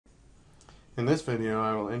In this video,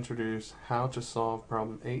 I will introduce how to solve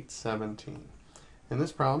problem 817. In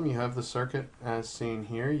this problem, you have the circuit as seen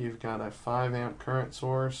here. You've got a 5 amp current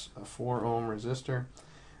source, a 4 ohm resistor,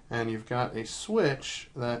 and you've got a switch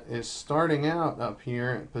that is starting out up here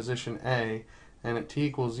at position A, and at t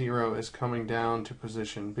equals 0 is coming down to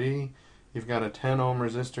position B. You've got a 10 ohm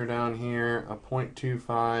resistor down here, a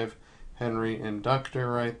 0.25 Henry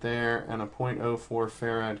inductor right there, and a 0.04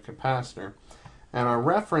 farad capacitor. And our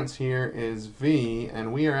reference here is V,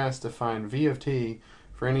 and we are asked to find V of t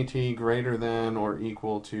for any t greater than or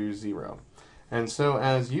equal to 0. And so,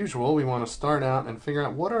 as usual, we want to start out and figure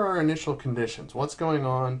out what are our initial conditions. What's going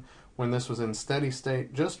on when this was in steady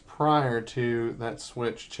state just prior to that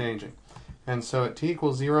switch changing. And so at t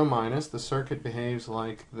equals 0 minus, the circuit behaves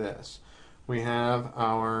like this. We have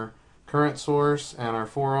our current source and our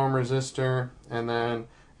 4 ohm resistor, and then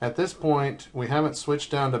at this point we haven't switched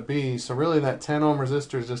down to B, so really that 10 ohm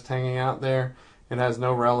resistor is just hanging out there. It has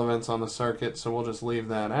no relevance on the circuit, so we'll just leave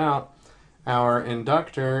that out. Our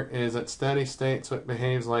inductor is at steady state, so it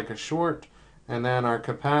behaves like a short, and then our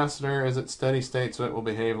capacitor is at steady state, so it will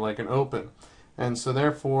behave like an open. And so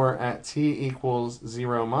therefore at t equals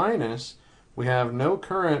 0 minus, we have no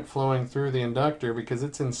current flowing through the inductor because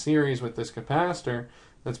it's in series with this capacitor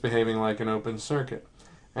that's behaving like an open circuit.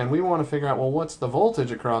 And we want to figure out, well, what's the voltage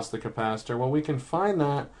across the capacitor? Well, we can find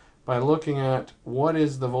that by looking at what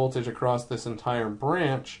is the voltage across this entire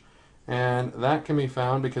branch, and that can be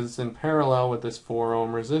found because it's in parallel with this 4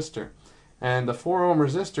 ohm resistor. And the 4 ohm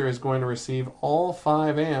resistor is going to receive all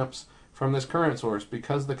 5 amps from this current source.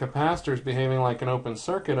 Because the capacitor is behaving like an open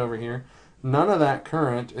circuit over here, none of that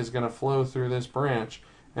current is going to flow through this branch,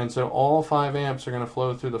 and so all 5 amps are going to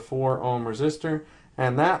flow through the 4 ohm resistor.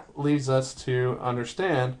 And that leads us to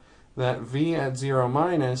understand that V at 0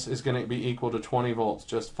 minus is going to be equal to 20 volts,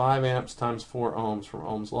 just 5 amps times 4 ohms from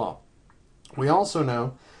Ohm's law. We also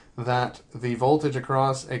know that the voltage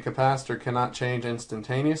across a capacitor cannot change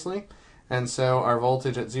instantaneously, and so our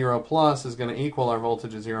voltage at 0 plus is going to equal our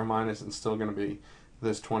voltage at 0 minus and still going to be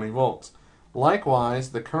this 20 volts.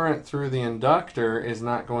 Likewise, the current through the inductor is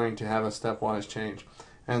not going to have a stepwise change.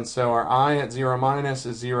 And so our I at 0 minus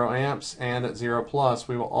is 0 amps, and at 0 plus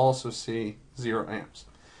we will also see 0 amps.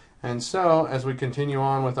 And so, as we continue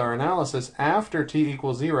on with our analysis, after t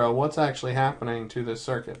equals 0, what's actually happening to this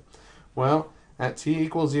circuit? Well, at t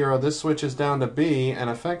equals 0, this switches down to B, and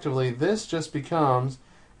effectively this just becomes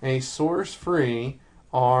a source-free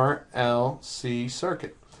RLC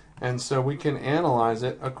circuit. And so we can analyze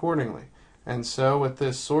it accordingly. And so with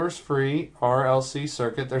this source-free RLC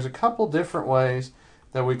circuit, there's a couple different ways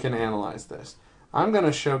that we can analyze this. I'm going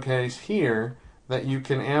to showcase here that you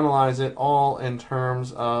can analyze it all in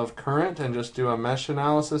terms of current and just do a mesh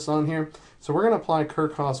analysis on here. So we're going to apply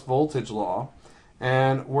Kirchhoff's voltage law,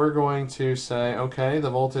 and we're going to say, okay, the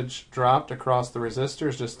voltage dropped across the resistor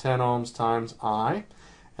is just 10 ohms times I,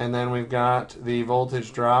 and then we've got the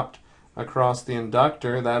voltage dropped across the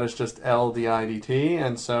inductor, that is just L di dt,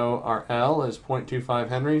 and so our L is 0.25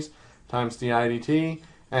 henries times di dt.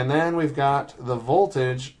 And then we've got the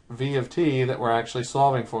voltage, V of t, that we're actually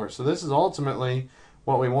solving for. So this is ultimately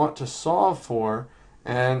what we want to solve for,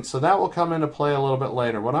 and so that will come into play a little bit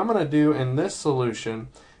later. What I'm going to do in this solution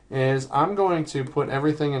is I'm going to put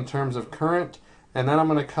everything in terms of current, and then I'm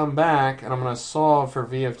going to come back and I'm going to solve for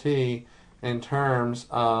V of t in terms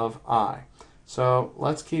of I. So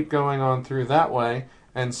let's keep going on through that way.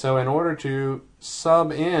 And so in order to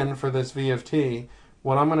sub in for this V of t,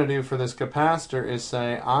 what I'm going to do for this capacitor is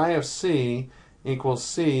say I of C equals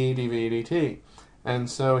C dV dt. And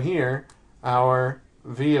so here, our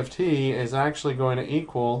V of t is actually going to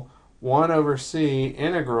equal 1 over C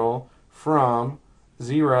integral from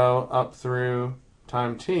 0 up through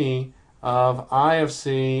time t of I of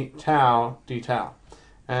C tau d tau.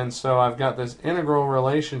 And so I've got this integral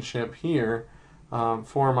relationship here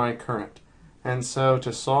for my current. And so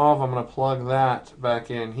to solve, I'm going to plug that back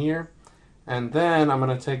in here. And then I'm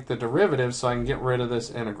going to take the derivative so I can get rid of this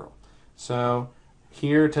integral. So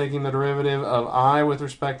here, taking the derivative of I with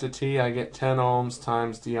respect to t, I get 10 ohms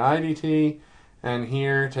times di dt. And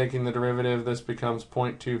here, taking the derivative, this becomes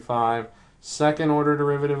 0.25 second order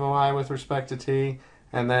derivative of I with respect to t.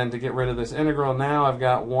 And then to get rid of this integral, now I've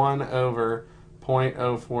got 1 over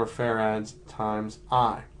 0.04 farads times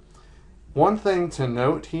I. One thing to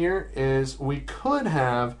note here is we could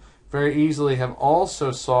have very easily have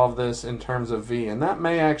also solved this in terms of V, and that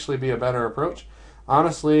may actually be a better approach.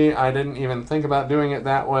 Honestly, I didn't even think about doing it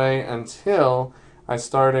that way until I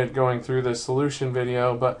started going through this solution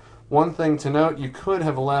video, but one thing to note, you could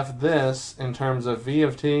have left this in terms of V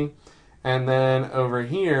of t, and then over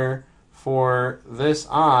here for this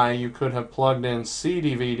I, you could have plugged in c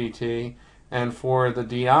dv dt, and for the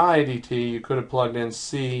di dt, you could have plugged in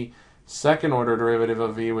c second order derivative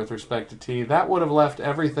of v with respect to t. That would have left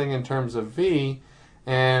everything in terms of v,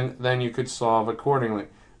 and then you could solve accordingly.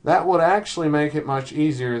 That would actually make it much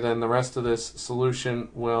easier than the rest of this solution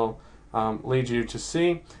will lead you to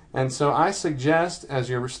see. And so I suggest, as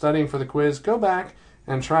you're studying for the quiz, go back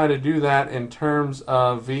and try to do that in terms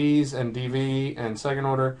of v's and dv and second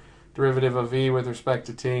order derivative of v with respect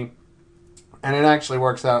to t, and it actually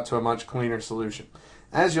works out to a much cleaner solution.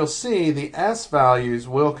 As you'll see, the s values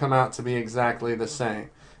will come out to be exactly the same,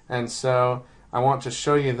 and so I want to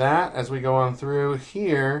show you that as we go on through.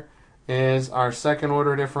 Here is our second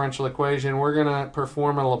order differential equation. We're going to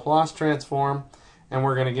perform a Laplace transform, and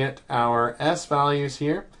we're going to get our s values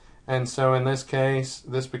here. And so in this case,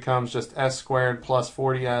 this becomes just s squared plus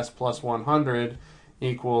 40s plus 100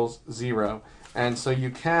 equals 0. And so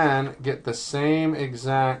you can get the same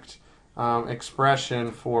exact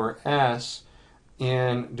expression for s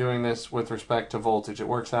in doing this with respect to voltage. It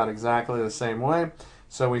works out exactly the same way.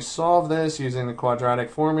 So we solve this using the quadratic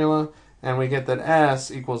formula, and we get that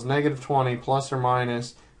s equals negative 20 plus or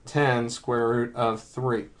minus 10 square root of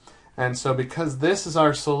 3. And so because this is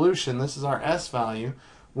our solution, this is our s value,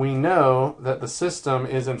 we know that the system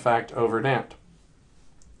is in fact overdamped.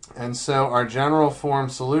 And so our general form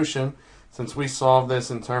solution, since we solve this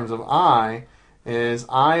in terms of I, is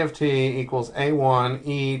I of t equals a1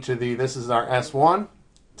 e to the, this is our s1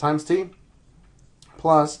 times t,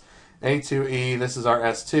 plus a2e, this is our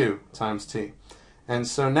s2 times t. And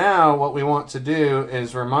so now what we want to do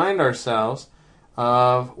is remind ourselves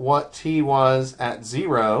of what t was at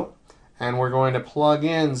 0, and we're going to plug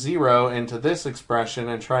in 0 into this expression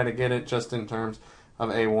and try to get it just in terms of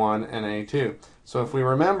a1 and a2. So if we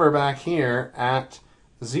remember back here at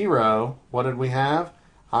 0, what did we have?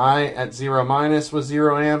 I at 0 minus was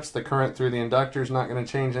 0 amps. The current through the inductor is not going to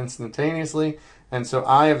change instantaneously, and so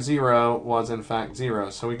I of 0 was in fact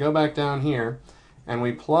 0. So we go back down here and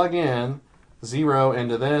we plug in 0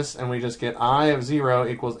 into this, and we just get I of 0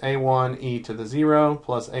 equals a1 e to the 0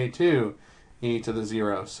 plus a2 e to the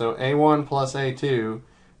 0. So a1 plus a2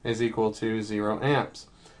 is equal to 0 amps.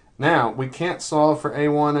 Now, we can't solve for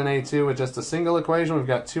a1 and a2 with just a single equation. We've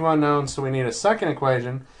got two unknowns, so we need a second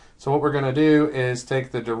equation. So what we're going to do is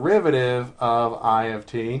take the derivative of I of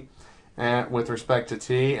t with respect to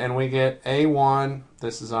t, and we get a1,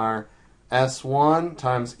 this is our s1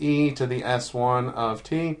 times e to the s1 of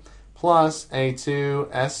t, plus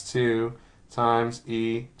a2 s2 times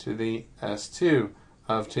e to the s2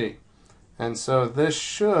 of t. And so this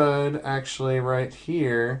should actually right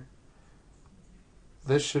here,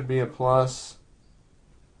 this should be a plus.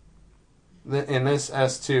 In this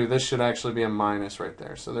s2, this should actually be a minus right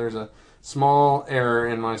there. So there's a small error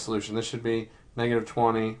in my solution. This should be negative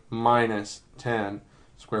 20 minus 10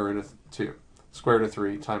 square root of 2, square root of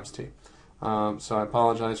 3 times t. So I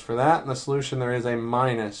apologize for that. In the solution, there is a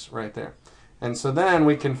minus right there. And so then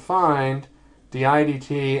we can find di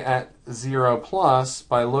dt at 0 plus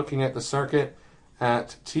by looking at the circuit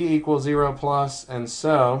at t equals 0 plus. And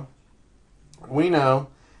so we know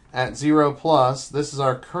at 0 plus, this is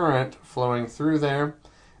our current flowing through there.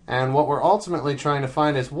 And what we're ultimately trying to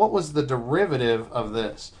find is what was the derivative of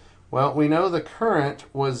this? Well, we know the current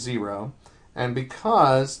was 0. And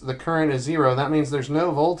because the current is 0, that means there's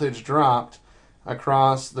no voltage dropped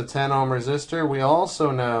across the 10 ohm resistor. We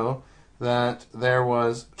also know that there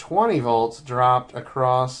was 20 volts dropped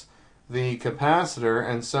across the capacitor,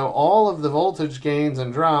 and so all of the voltage gains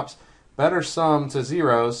and drops better sum to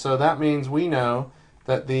 0, so that means we know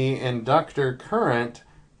that the inductor current,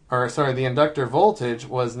 or sorry, the inductor voltage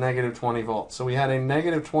was negative 20 volts. So we had a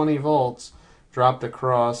negative 20 volts dropped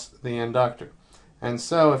across the inductor. And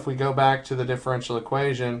so if we go back to the differential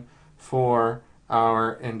equation for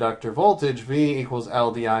our inductor voltage, V equals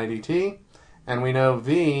L di dt, and we know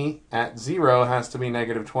V at 0 has to be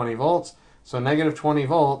negative 20 volts, so negative 20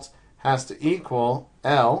 volts has to equal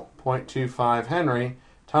L, 0.25 Henry,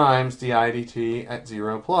 times di dt at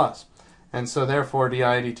 0 plus. And so therefore di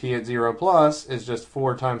dt at 0 plus is just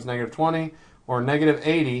 4 times negative 20, or negative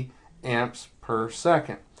 80 amps per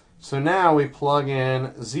second. So now we plug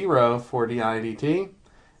in 0 for di dt,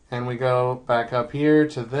 and we go back up here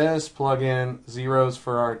to this, plug in zeros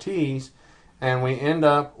for our t's, and we end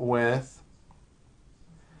up with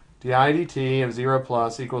di dt of 0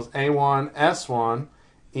 plus equals a1 s1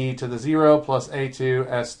 e to the 0 plus a2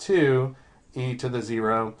 s2 e to the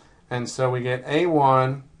 0. And so we get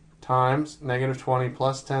a1 times negative 20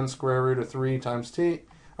 plus 10 square root of 3 times t,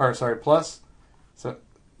 or sorry, plus, so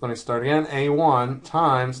let me start again, a1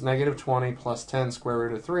 times negative 20 plus 10 square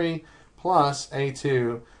root of 3 plus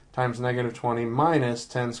A2 times negative 20 minus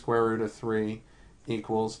 10 square root of 3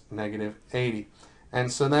 equals negative 80.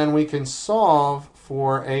 And so then we can solve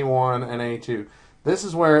for A1 and A2. This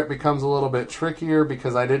is where it becomes a little bit trickier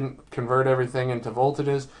because I didn't convert everything into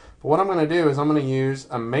voltages. But what I'm going to do is I'm going to use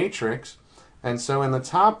a matrix. And so in the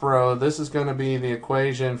top row, this is going to be the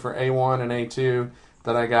equation for A1 and A2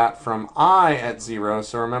 that I got from I at 0.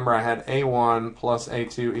 So remember, I had A1 plus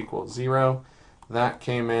A2 equals 0. That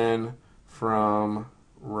came in from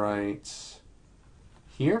right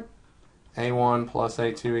here. A1 plus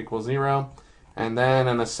A2 equals 0. And then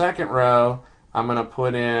in the second row, I'm going to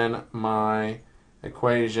put in my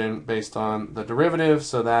equation based on the derivative.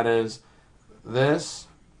 So that is this.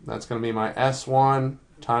 That's going to be my S1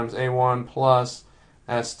 times A1 plus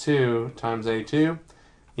S2 times A2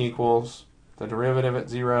 equals the derivative at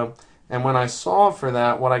 0. And when I solve for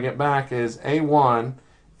that, what I get back is A1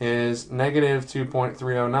 is negative 2.309,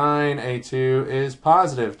 A2 is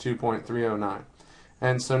positive 2.309.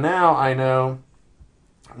 And so now I know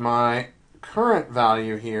my current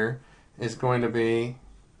value here is going to be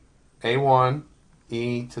A1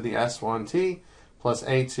 e to the S1t plus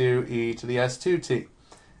A2 e to the S2t.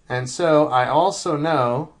 And so I also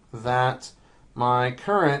know that my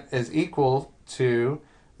current is equal to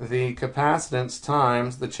the capacitance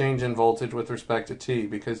times the change in voltage with respect to t,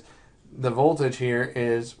 because the voltage here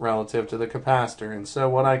is relative to the capacitor. And so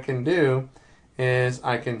what I can do is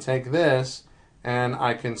I can take this and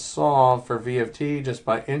I can solve for v of t just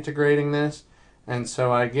by integrating this. And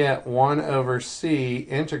so I get 1 over c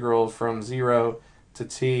integral from 0 to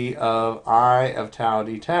t of I of tau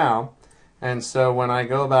d tau. And so when I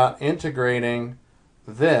go about integrating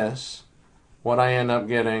this, what I end up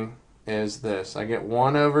getting is this. I get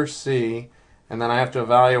 1 over c, and then I have to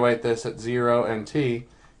evaluate this at 0 and t.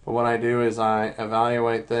 But what I do is I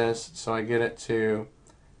evaluate this, so I get it to,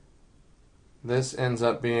 this ends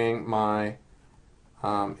up being my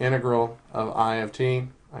integral of I of t.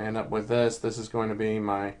 I end up with this. This is going to be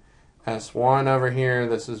my S1 over here.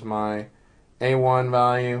 This is my A1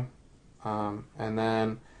 value. And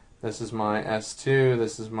then this is my S2.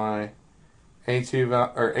 This is my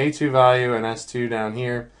A2 value and S2 down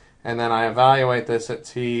here. And then I evaluate this at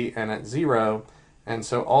t and at 0. And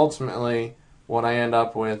so ultimately what I end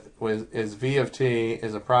up with is v of t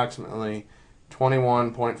is approximately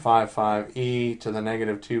 21.55 e to the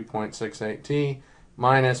negative 2.68 t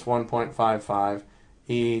minus 1.55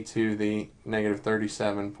 e to the negative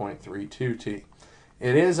 37.32 t.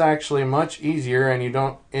 It is actually much easier, and you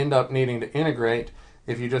don't end up needing to integrate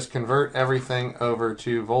if you just convert everything over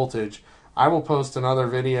to voltage. I will post another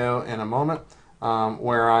video in a moment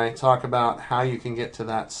where I talk about how you can get to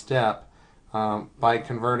that step by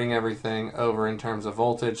converting everything over in terms of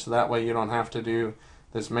voltage, so that way you don't have to do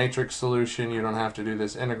this matrix solution, you don't have to do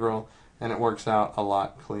this integral, and it works out a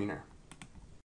lot cleaner.